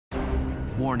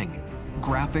Warning: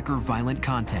 graphic or violent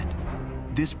content.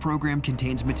 This program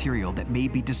contains material that may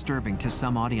be disturbing to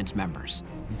some audience members.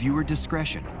 Viewer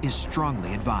discretion is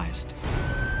strongly advised.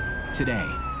 Today,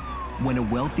 when a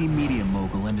wealthy media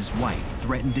mogul and his wife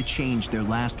threaten to change their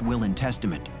last will and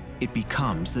testament, it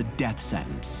becomes a death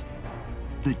sentence.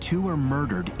 The two are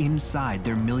murdered inside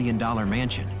their million-dollar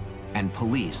mansion, and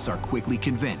police are quickly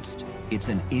convinced it's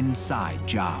an inside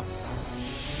job.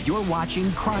 You're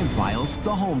watching Crime Files: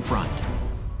 The Home Front.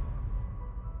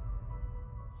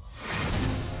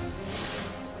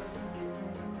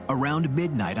 Around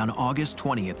midnight on August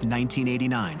 20th,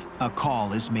 1989, a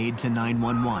call is made to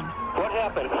 911. What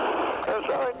happened?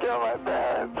 Someone killed my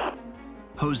parents.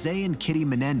 Jose and Kitty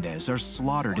Menendez are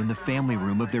slaughtered in the family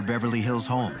room of their Beverly Hills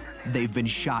home. They've been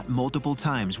shot multiple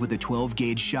times with a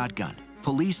 12-gauge shotgun.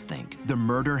 Police think the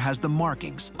murder has the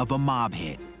markings of a mob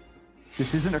hit.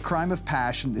 This isn't a crime of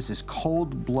passion. This is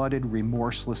cold-blooded,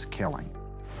 remorseless killing.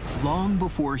 Long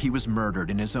before he was murdered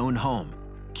in his own home,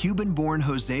 Cuban-born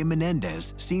Jose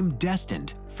Menendez seemed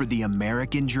destined for the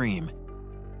American dream.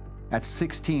 At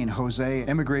 16, Jose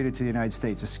immigrated to the United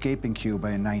States, escaping Cuba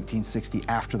in 1960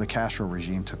 after the Castro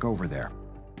regime took over there.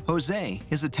 Jose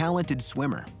is a talented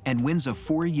swimmer and wins a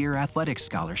 4-year athletic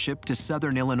scholarship to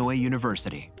Southern Illinois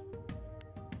University.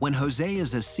 When Jose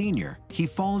is a senior, he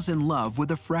falls in love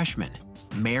with a freshman,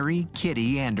 Mary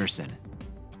Kitty Anderson.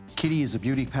 Kitty is a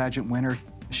beauty pageant winner.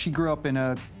 She grew up in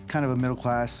a kind of a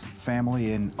middle-class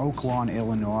family in Oak Lawn,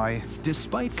 Illinois.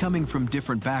 Despite coming from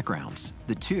different backgrounds,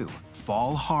 the two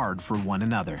fall hard for one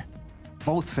another.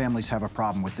 Both families have a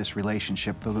problem with this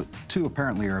relationship, though the two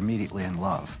apparently are immediately in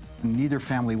love. Neither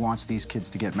family wants these kids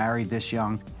to get married this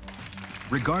young.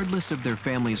 Regardless of their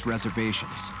family's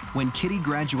reservations, when Kitty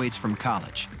graduates from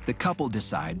college, the couple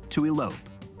decide to elope.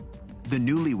 The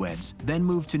newlyweds then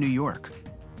move to New York.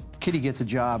 Kitty gets a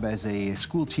job as a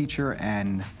school teacher,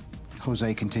 and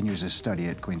Jose continues his study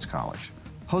at Queens College.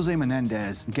 Jose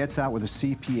Menendez gets out with a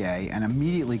CPA and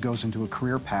immediately goes into a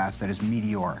career path that is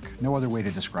meteoric. No other way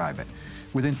to describe it.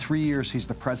 Within 3 years, he's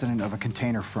the president of a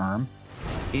container firm.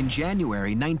 In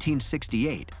January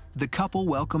 1968, the couple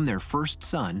welcomed their first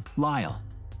son, Lyle.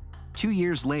 2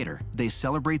 years later, they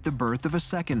celebrate the birth of a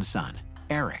second son,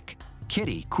 Eric.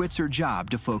 Kitty quits her job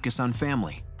to focus on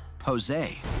family.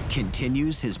 Jose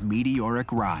continues his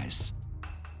meteoric rise.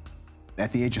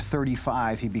 At the age of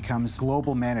 35, he becomes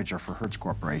global manager for Hertz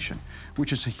Corporation,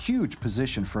 which is a huge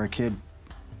position for a kid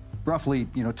roughly,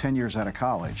 10 years out of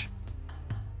college.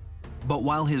 But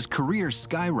while his career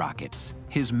skyrockets,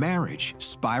 his marriage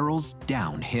spirals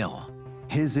downhill.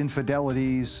 His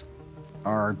infidelities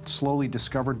are slowly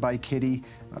discovered by Kitty.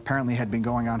 Apparently had been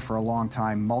going on for a long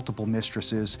time, multiple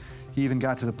mistresses. He even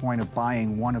got to the point of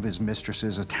buying one of his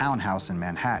mistresses a townhouse in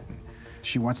Manhattan.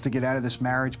 She wants to get out of this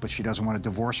marriage, but she doesn't want to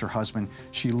divorce her husband.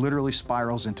 She literally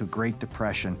spirals into Great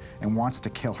Depression and wants to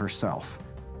kill herself.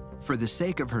 For the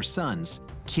sake of her sons,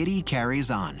 Kitty carries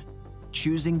on,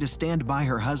 choosing to stand by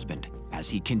her husband as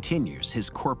he continues his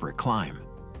corporate climb.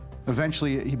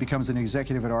 Eventually, he becomes an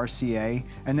executive at RCA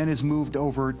and then is moved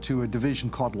over to a division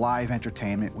called Live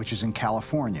Entertainment, which is in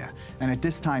California. And at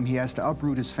this time, he has to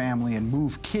uproot his family and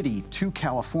move Kitty to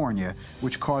California,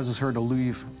 which causes her to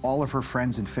leave all of her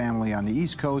friends and family on the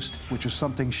East Coast, which is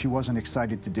something she wasn't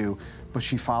excited to do, but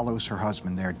she follows her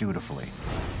husband there dutifully.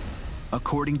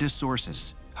 According to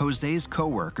sources, Jose's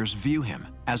co-workers view him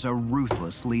as a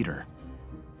ruthless leader.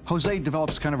 Jose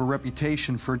develops kind of a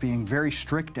reputation for being very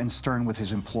strict and stern with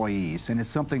his employees, and it's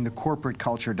something the corporate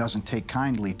culture doesn't take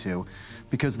kindly to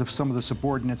because some of the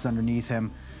subordinates underneath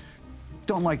him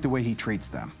don't like the way he treats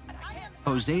them.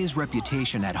 Jose's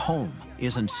reputation at home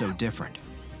isn't so different.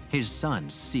 His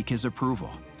sons seek his approval,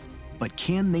 but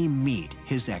can they meet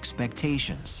his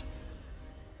expectations?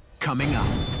 Coming up,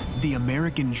 the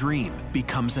American dream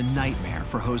becomes a nightmare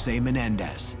for Jose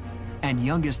Menendez. And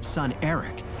youngest son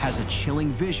Eric has a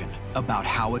chilling vision about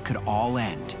how it could all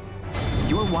end.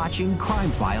 You're watching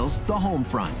Crime Files: The Home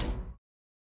Front.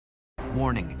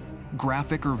 Warning: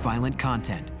 graphic or violent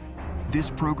content.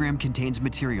 This program contains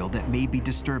material that may be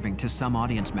disturbing to some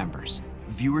audience members.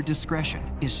 Viewer discretion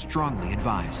is strongly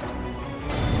advised.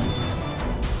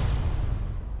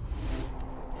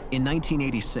 In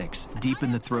 1986, deep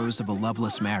in the throes of a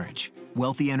loveless marriage,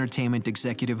 wealthy entertainment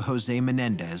executive Jose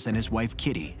Menendez and his wife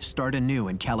Kitty start anew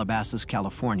in Calabasas,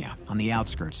 California, on the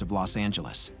outskirts of Los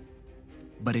Angeles.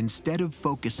 But instead of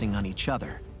focusing on each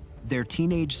other, their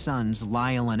teenage sons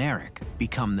Lyle and Eric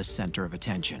become the center of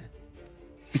attention.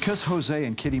 Because Jose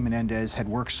and Kitty Menendez had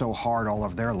worked so hard all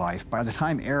of their life, by the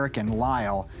time Eric and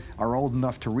Lyle are old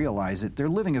enough to realize it, they're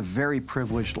living a very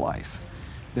privileged life.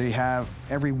 They have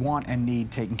every want and need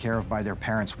taken care of by their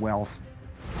parents' wealth.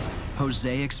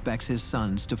 Jose expects his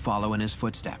sons to follow in his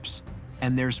footsteps,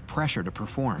 and there's pressure to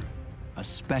perform,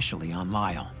 especially on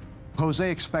Lyle.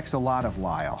 Jose expects a lot of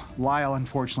Lyle. Lyle,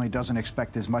 unfortunately, doesn't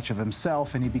expect as much of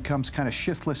himself, and he becomes kind of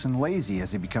shiftless and lazy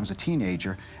as he becomes a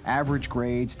teenager. Average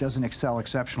grades, doesn't excel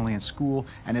exceptionally in school,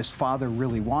 and his father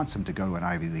really wants him to go to an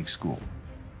Ivy League school.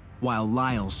 While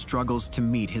Lyle struggles to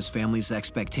meet his family's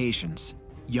expectations,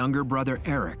 younger brother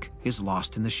Eric is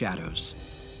lost in the shadows.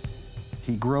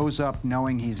 He grows up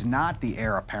knowing he's not the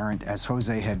heir apparent, as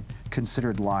Jose had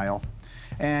considered Lyle,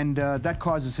 and that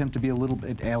causes him to be a little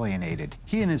bit alienated.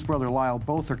 He and his brother Lyle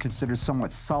both are considered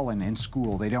somewhat sullen in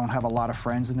school. They don't have a lot of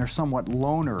friends, and they're somewhat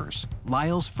loners.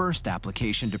 Lyle's first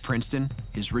application to Princeton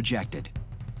is rejected.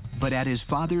 But at his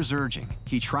father's urging,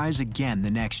 he tries again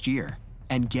the next year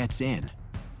and gets in.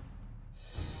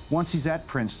 Once he's at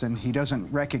Princeton, he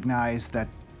doesn't recognize that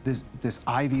this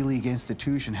Ivy League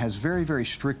institution has very, very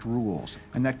strict rules.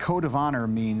 And that code of honor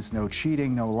means no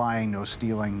cheating, no lying, no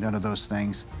stealing, none of those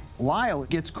things. Lyle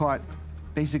gets caught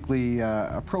basically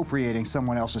appropriating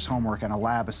someone else's homework on a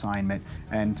lab assignment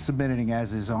and submitting it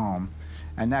as his own.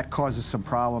 And that causes some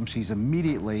problems. He's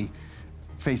immediately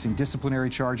facing disciplinary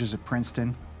charges at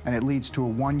Princeton, and it leads to a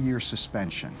 1-year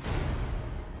suspension.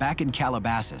 Back in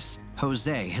Calabasas,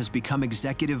 Jose has become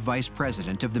executive vice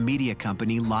president of the media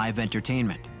company Live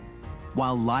Entertainment.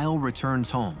 While Lyle returns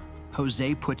home,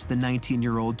 Jose puts the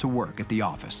 19-year-old to work at the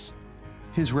office.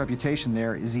 His reputation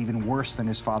there is even worse than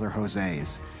his father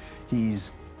Jose's.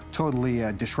 He's totally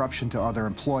a disruption to other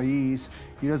employees.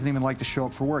 He doesn't even like to show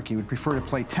up for work. He would prefer to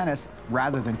play tennis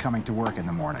rather than coming to work in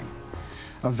the morning.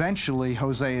 Eventually,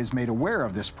 Jose is made aware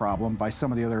of this problem by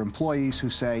some of the other employees who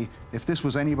say, if this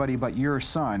was anybody but your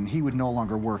son, he would no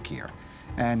longer work here.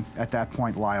 And at that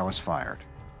point, Lyle is fired.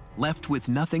 Left with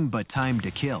nothing but time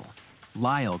to kill,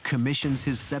 Lyle commissions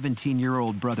his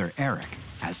 17-year-old brother Eric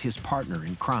as his partner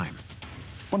in crime.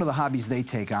 One of the hobbies they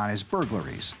take on is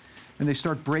burglaries, and they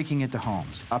start breaking into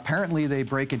homes. Apparently, they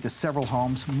break into several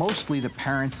homes, mostly the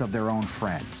parents of their own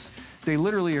friends. They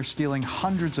literally are stealing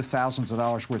hundreds of thousands of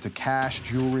dollars worth of cash,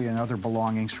 jewelry, and other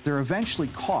belongings. They're eventually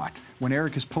caught when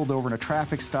Eric is pulled over in a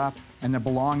traffic stop, and the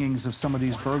belongings of some of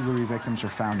these burglary victims are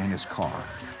found in his car.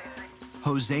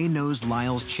 Jose knows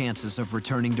Lyle's chances of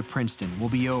returning to Princeton will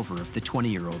be over if the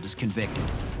 20-year-old is convicted.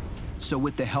 So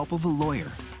with the help of a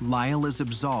lawyer, Lyle is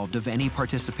absolved of any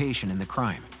participation in the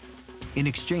crime. In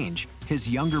exchange, his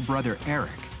younger brother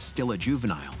Eric, still a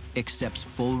juvenile, accepts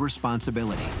full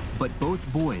responsibility. But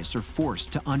both boys are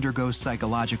forced to undergo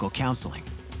psychological counseling.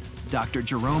 Dr.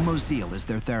 Jerome Mozile is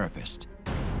their therapist.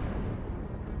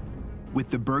 With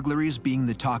the burglaries being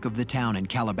the talk of the town in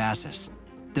Calabasas,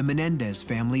 the Menendez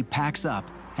family packs up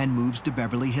and moves to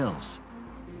Beverly Hills.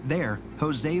 There,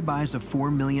 Jose buys a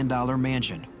 $4 million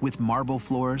mansion with marble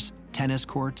floors, tennis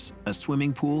courts, a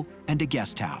swimming pool, and a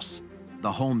guest house.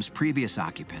 The home's previous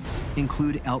occupants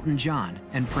include Elton John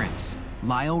and Prince.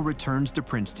 Lyle returns to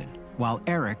Princeton, while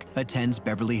Eric attends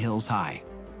Beverly Hills High.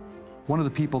 One of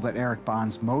the people that Eric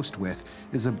bonds most with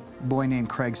is a boy named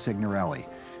Craig Signorelli.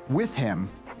 With him,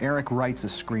 Eric writes a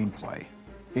screenplay.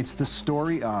 It's the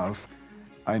story of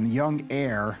a young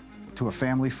heir to a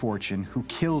family fortune who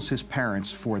kills his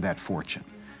parents for that fortune.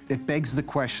 It begs the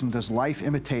question, does life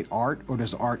imitate art, or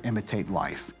does art imitate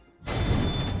life?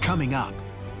 Coming up,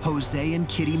 Jose and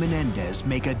Kitty Menendez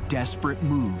make a desperate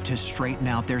move to straighten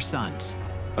out their sons.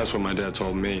 That's what my dad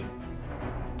told me,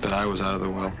 that I was out of the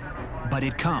will. But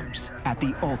it comes at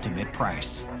the ultimate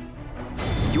price.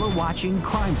 You're watching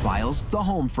Crime Files: The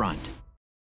Home Front.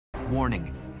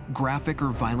 Warning: graphic or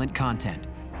violent content.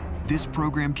 This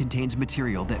program contains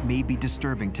material that may be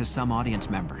disturbing to some audience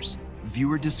members.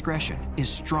 Viewer discretion is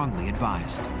strongly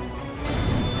advised.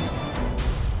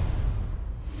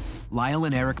 Lyle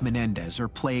and Eric Menendez are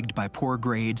plagued by poor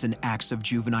grades and acts of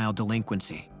juvenile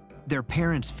delinquency. Their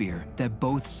parents fear that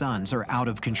both sons are out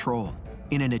of control.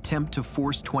 In an attempt to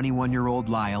force 21-year-old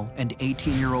Lyle and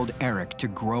 18-year-old Eric to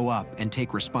grow up and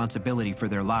take responsibility for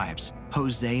their lives,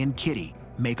 Jose and Kitty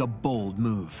make a bold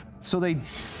move. So they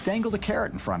dangled a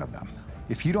carrot in front of them.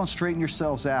 If you don't straighten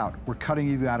yourselves out, we're cutting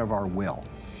you out of our will.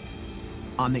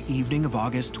 On the evening of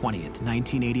August 20th,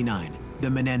 1989, the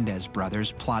Menendez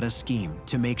brothers plot a scheme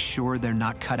to make sure they're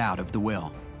not cut out of the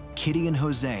will. Kitty and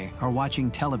Jose are watching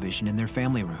television in their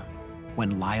family room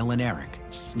when Lyle and Eric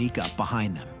sneak up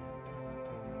behind them.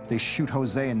 They shoot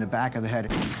Jose in the back of the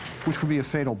head, which would be a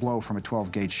fatal blow from a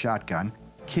 12-gauge shotgun.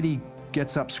 Kitty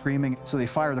gets up screaming, so they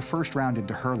fire the first round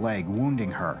into her leg, wounding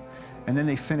her, and then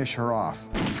they finish her off.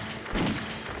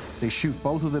 They shoot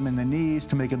both of them in the knees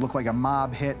to make it look like a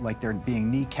mob hit, like they're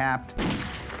being kneecapped.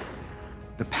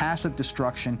 The path of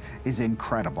destruction is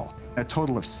incredible. A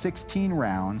total of 16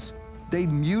 rounds They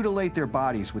mutilate their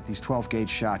bodies with these 12-gauge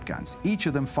shotguns, each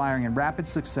of them firing in rapid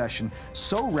succession,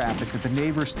 so rapid that the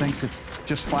neighbors thinks it's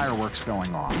just fireworks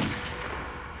going off.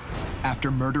 After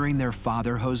murdering their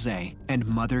father, Jose, and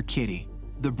mother, Kitty,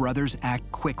 the brothers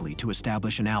act quickly to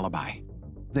establish an alibi.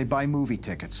 They buy movie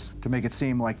tickets to make it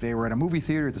seem like they were at a movie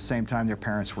theater at the same time their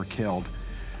parents were killed.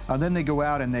 Then they go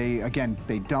out and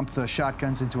they dump the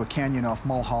shotguns into a canyon off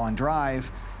Mulholland Drive.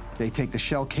 They take the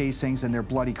shell casings and their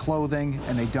bloody clothing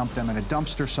and they dump them in a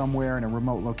dumpster somewhere in a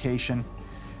remote location.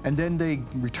 And then they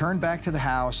return back to the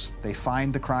house, they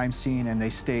find the crime scene, and they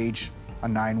stage a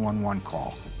 911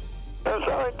 call.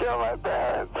 Someone killed my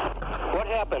parents. What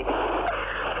happened?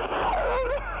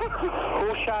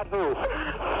 Who shot who?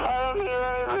 I don't hear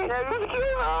anything. I just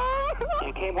came home.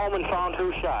 You came home and found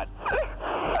who shot?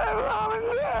 My mom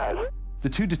and dad. The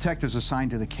two detectives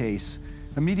assigned to the case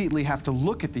immediately have to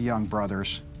look at the young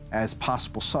brothers as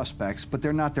possible suspects, but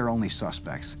they're not their only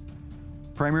suspects.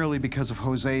 Primarily because of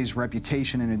Jose's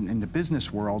reputation in the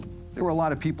business world, there were a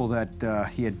lot of people that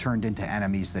he had turned into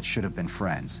enemies that should have been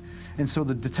friends. And so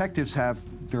the detectives have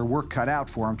their work cut out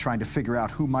for them, trying to figure out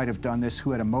who might have done this,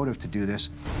 who had a motive to do this.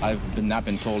 I've not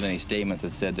been told any statements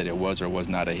that said that it was or was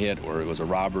not a hit, or it was a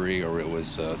robbery, or it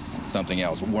was something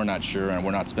else. We're not sure, and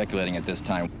we're not speculating at this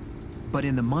time. But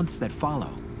in the months that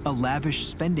follow, a lavish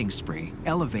spending spree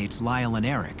elevates Lyle and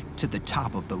Eric to the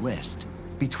top of the list.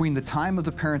 Between the time of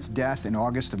the parents' death in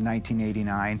August of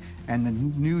 1989 and the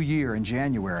new year in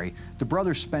January, the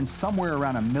brothers spend somewhere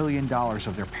around $1 million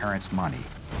of their parents' money.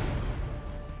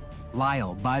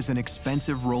 Lyle buys an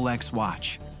expensive Rolex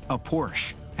watch, a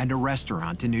Porsche, and a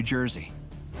restaurant in New Jersey.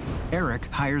 Eric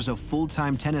hires a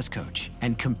full-time tennis coach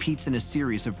and competes in a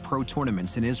series of pro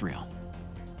tournaments in Israel.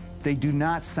 They do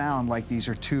not sound like these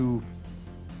are two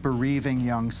bereaving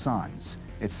young sons.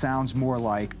 It sounds more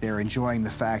like they're enjoying the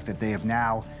fact that they have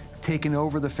now taken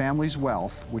over the family's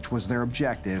wealth, which was their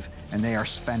objective, and they are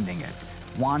spending it,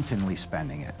 wantonly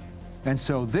spending it. And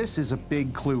so this is a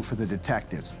big clue for the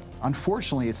detectives.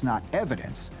 Unfortunately, it's not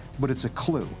evidence, but it's a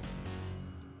clue.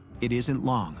 It isn't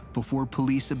long before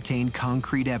police obtain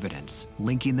concrete evidence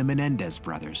linking the Menendez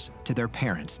brothers to their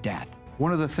parents' death.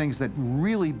 One of the things that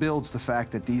really builds the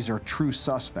fact that these are true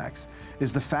suspects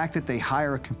is the fact that they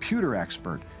hire a computer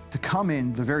expert to come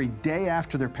in the very day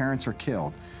after their parents are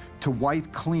killed to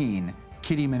wipe clean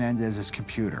Kitty Menendez's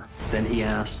computer. Then he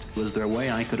asked, was there a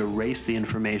way I could erase the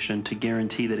information to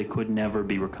guarantee that it could never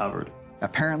be recovered?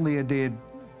 Apparently they had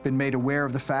been made aware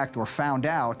of the fact or found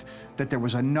out that there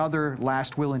was another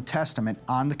last will and testament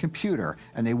on the computer,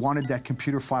 and they wanted that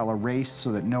computer file erased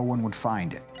so that no one would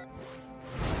find it.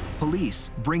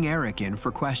 Police bring Eric in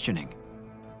for questioning.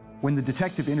 When the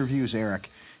detective interviews Eric,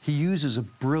 he uses a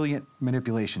brilliant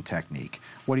manipulation technique.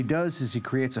 What he does is he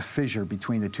creates a fissure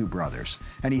between the two brothers.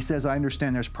 And he says, I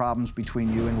understand there's problems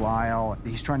between you and Lyle.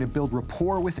 He's trying to build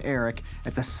rapport with Eric,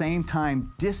 at the same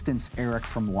time distance Eric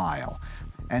from Lyle.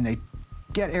 And they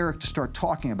get Eric to start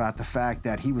talking about the fact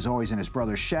that he was always in his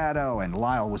brother's shadow, and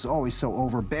Lyle was always so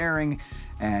overbearing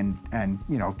and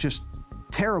you know, just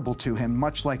terrible to him,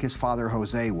 much like his father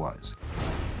Jose was.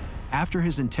 After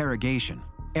his interrogation,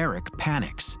 Eric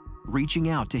panics, reaching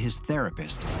out to his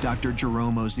therapist, Dr.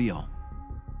 Jerome Oziel.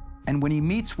 And when he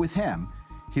meets with him,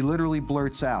 he literally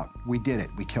blurts out, we did it,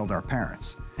 we killed our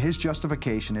parents. His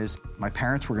justification is, my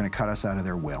parents were gonna cut us out of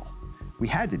their will. We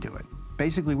had to do it.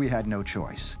 Basically, we had no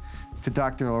choice. To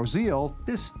Dr. Oziel,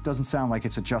 this doesn't sound like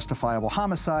it's a justifiable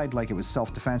homicide, like it was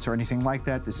self-defense or anything like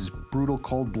that. This is brutal,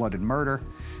 cold-blooded murder.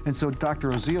 And so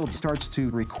Dr. Oziel starts to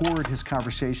record his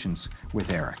conversations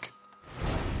with Eric.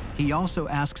 He also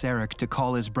asks Eric to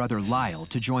call his brother Lyle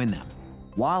to join them.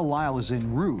 While Lyle is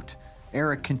en route,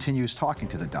 Eric continues talking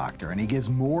to the doctor, and he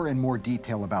gives more and more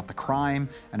detail about the crime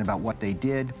and about what they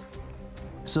did,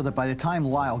 so that by the time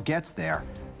Lyle gets there,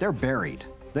 they're buried.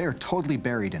 They are totally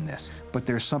buried in this. But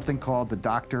there's something called the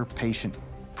doctor-patient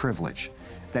privilege,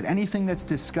 that anything that's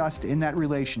discussed in that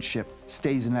relationship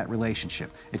stays in that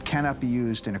relationship. It cannot be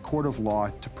used in a court of law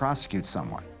to prosecute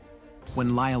someone.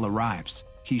 When Lyle arrives,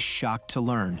 he's shocked to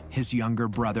learn his younger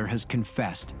brother has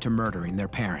confessed to murdering their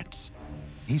parents.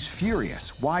 He's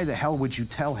furious. Why the hell would you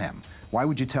tell him? Why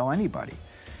would you tell anybody?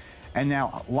 And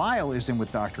now Lyle is in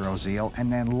with Dr. Oziel,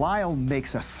 and then Lyle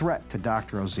makes a threat to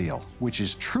Dr. Oziel, which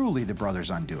is truly the brother's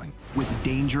undoing. With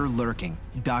danger lurking,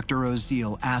 Dr.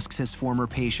 Oziel asks his former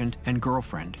patient and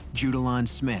girlfriend, Judalon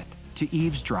Smith, to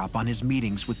eavesdrop on his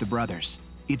meetings with the brothers.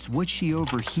 It's what she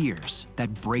overhears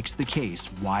that breaks the case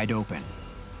wide open.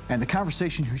 And the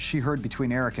conversation she heard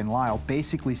between Eric and Lyle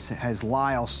basically has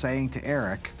Lyle saying to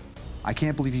Eric, I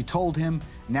can't believe you told him,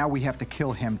 now we have to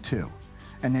kill him too.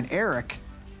 And then Eric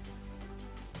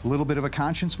A little bit of a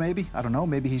conscience, maybe? I don't know,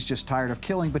 maybe he's just tired of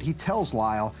killing, but he tells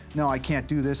Lyle, no, I can't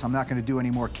do this, I'm not gonna do any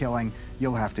more killing,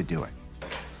 you'll have to do it.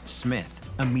 Smith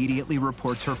immediately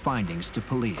reports her findings to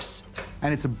police.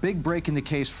 And it's a big break in the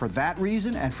case for that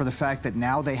reason and for the fact that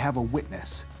now they have a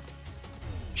witness.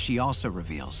 She also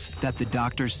reveals that the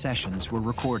doctor's sessions were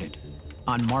recorded.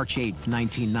 On March 8,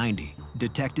 1990,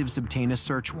 detectives obtain a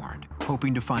search warrant,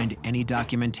 hoping to find any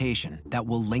documentation that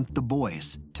will link the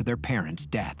boys to their parents'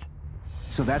 death.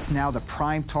 So that's now the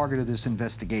prime target of this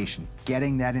investigation,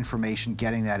 getting that information,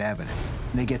 getting that evidence.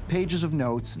 And they get pages of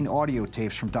notes and audio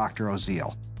tapes from Dr.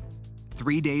 Oziel.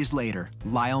 3 days later,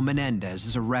 Lyle Menendez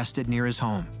is arrested near his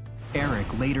home.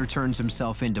 Eric later turns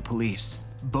himself into police.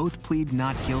 Both plead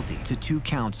not guilty to 2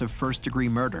 counts of first-degree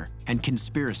murder and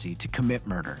conspiracy to commit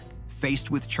murder. Faced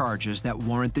with charges that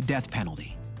warrant the death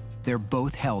penalty, they're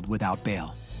both held without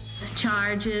bail. The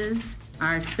charges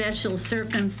are special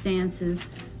circumstances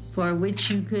for which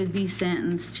you could be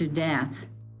sentenced to death.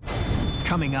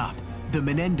 Coming up, the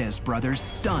Menendez brothers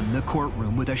stun the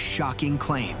courtroom with a shocking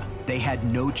claim. They had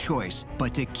no choice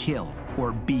but to kill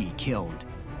or be killed.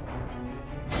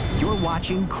 You're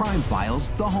watching Crime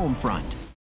Files: The Home Front.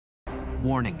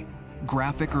 Warning: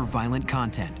 graphic or violent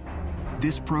content.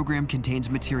 This program contains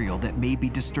material that may be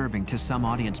disturbing to some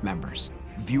audience members.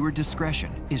 Viewer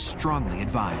discretion is strongly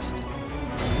advised.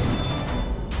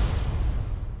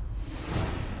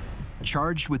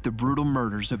 Charged with the brutal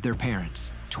murders of their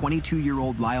parents,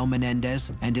 22-year-old Lyle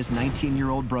Menendez and his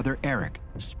 19-year-old brother Eric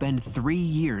spend 3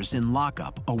 years in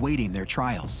lockup awaiting their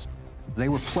trials. They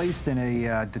were placed in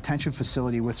a detention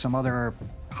facility with some other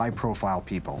high-profile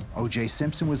people. O.J.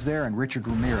 Simpson was there and Richard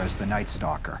Ramirez, the Night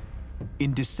Stalker.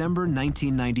 In December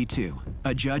 1992,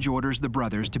 a judge orders the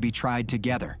brothers to be tried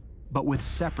together, but with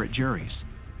separate juries.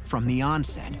 From the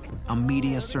onset, a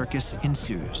media circus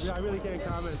ensues.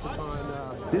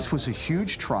 This was a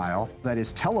huge trial that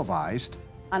is televised.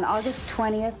 On August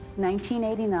 20th,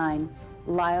 1989,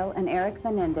 Lyle and Eric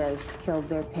Menendez killed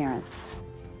their parents.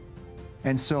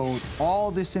 And so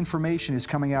all this information is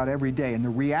coming out every day, and the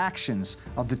reactions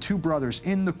of the 2 brothers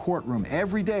in the courtroom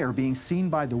every day are being seen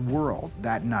by the world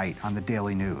that night on the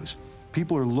Daily News.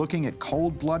 People are looking at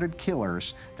cold-blooded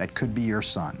killers that could be your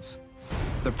sons.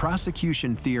 The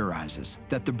prosecution theorizes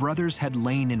that the brothers had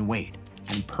lain in wait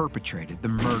and perpetrated the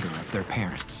murder of their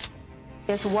parents.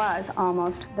 This was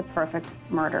almost the perfect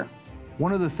murder.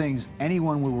 One of the things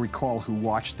anyone will recall who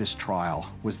watched this trial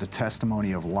was the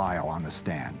testimony of Lyle on the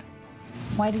stand.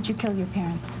 Why did you kill your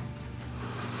parents?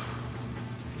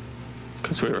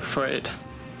 Because we were afraid.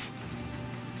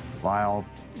 Lyle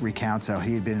recounts how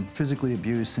he had been physically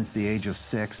abused since the age of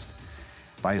 6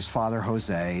 by his father,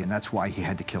 Jose, and that's why he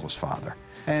had to kill his father.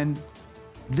 And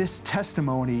this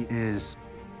testimony is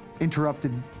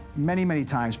interrupted many, many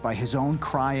times by his own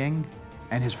crying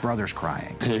and his brother's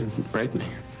crying. He raped me.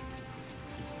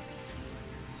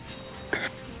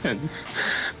 And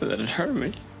that it hurt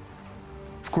me.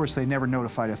 Of course, they never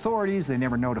notified authorities, they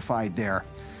never notified their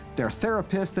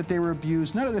therapist that they were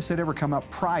abused. None of this had ever come up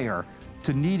prior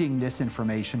to needing this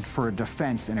information for a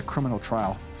defense in a criminal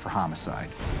trial for homicide.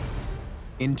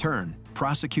 In turn,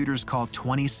 prosecutors called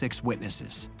 26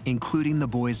 witnesses, including the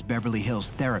boys' Beverly Hills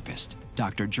therapist,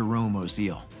 Dr. Jerome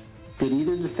Oziel. Did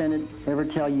either defendant ever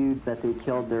tell you that they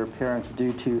killed their parents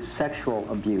due to sexual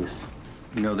abuse?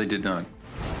 No, they did not.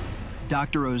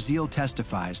 Dr. Oziel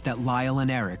testifies that Lyle and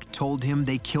Eric told him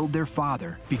they killed their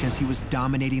father because he was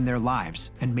dominating their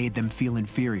lives and made them feel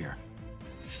inferior.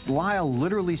 Lyle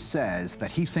literally says that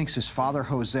he thinks his father,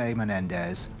 Jose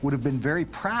Menendez, would have been very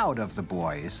proud of the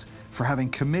boys for having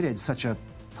committed such a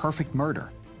perfect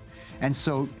murder. And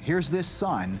so here's this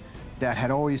son that had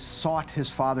always sought his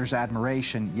father's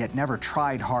admiration, yet never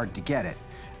tried hard to get it,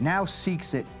 now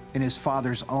seeks it in his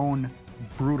father's own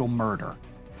brutal murder.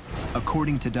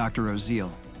 According to Dr.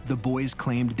 Oziel, the boys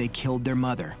claimed they killed their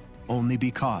mother only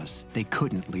because they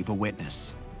couldn't leave a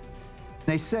witness.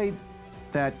 They say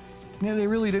that they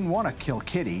really didn't want to kill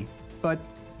Kitty, but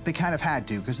they kind of had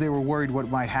to because they were worried what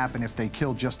might happen if they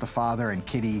killed just the father and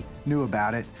Kitty knew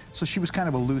about it, so she was kind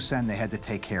of a loose end they had to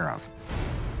take care of.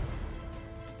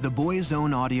 The boys'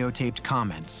 own audio-taped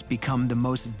comments become the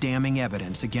most damning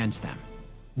evidence against them.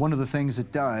 One of the things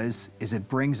it does is it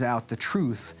brings out the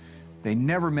truth. They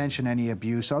never mention any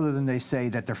abuse other than they say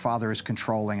that their father is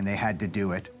controlling and they had to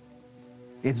do it.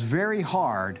 It's very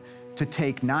hard to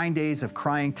take 9 days of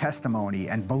crying testimony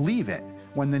and believe it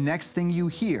when the next thing you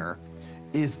hear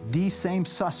is the same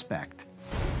suspect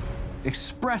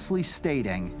expressly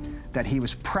stating that he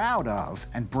was proud of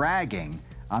and bragging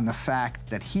on the fact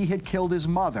that he had killed his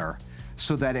mother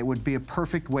so that it would be a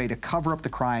perfect way to cover up the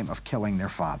crime of killing their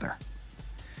father.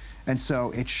 And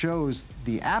so it shows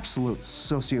the absolute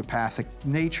sociopathic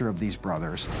nature of these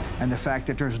brothers and the fact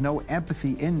that there's no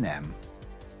empathy in them.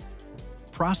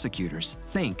 Prosecutors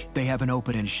think they have an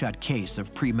open and shut case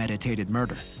of premeditated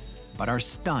murder, but are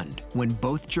stunned when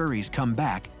both juries come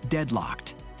back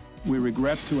deadlocked. We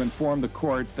regret to inform the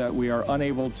court that we are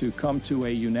unable to come to a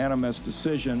unanimous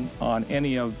decision on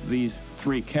any of these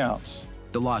 3 counts.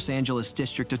 The Los Angeles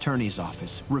District Attorney's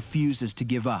Office refuses to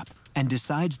give up and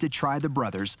decides to try the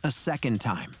brothers a second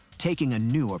time, taking a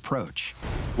new approach.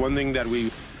 One thing that we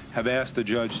have asked the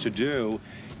judge to do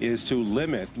is to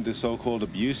limit the so-called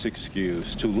abuse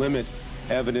excuse, to limit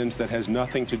evidence that has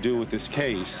nothing to do with this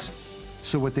case.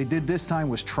 So what they did this time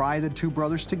was try the 2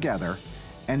 brothers together,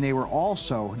 and they were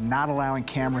also not allowing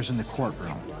cameras in the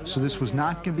courtroom. So this was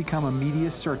not going to become a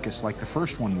media circus like the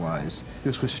first one was.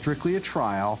 This was strictly a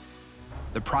trial.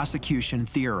 The prosecution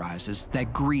theorizes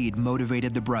that greed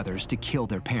motivated the brothers to kill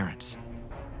their parents.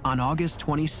 On August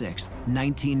 26,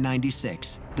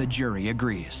 1996, the jury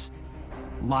agrees.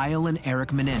 Lyle and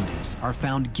Eric Menendez are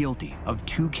found guilty of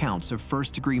 2 counts of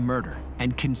first-degree murder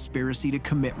and conspiracy to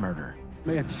commit murder.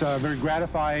 It's very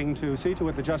gratifying to see to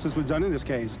what the justice was done in this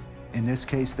case. In this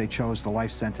case, they chose the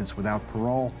life sentence without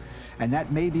parole, and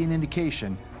that may be an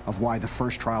indication of why the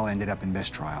first trial ended up in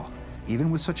mistrial.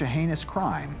 Even with such a heinous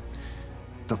crime,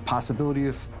 the possibility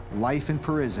of life in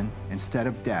prison instead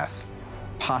of death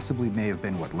possibly may have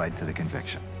been what led to the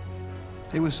conviction.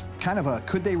 It was kind of a,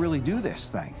 could they really do this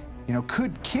thing? You know,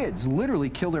 could kids literally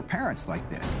kill their parents like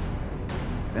this?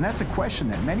 And that's a question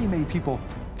that many, many people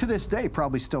to this day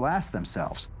probably still ask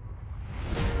themselves.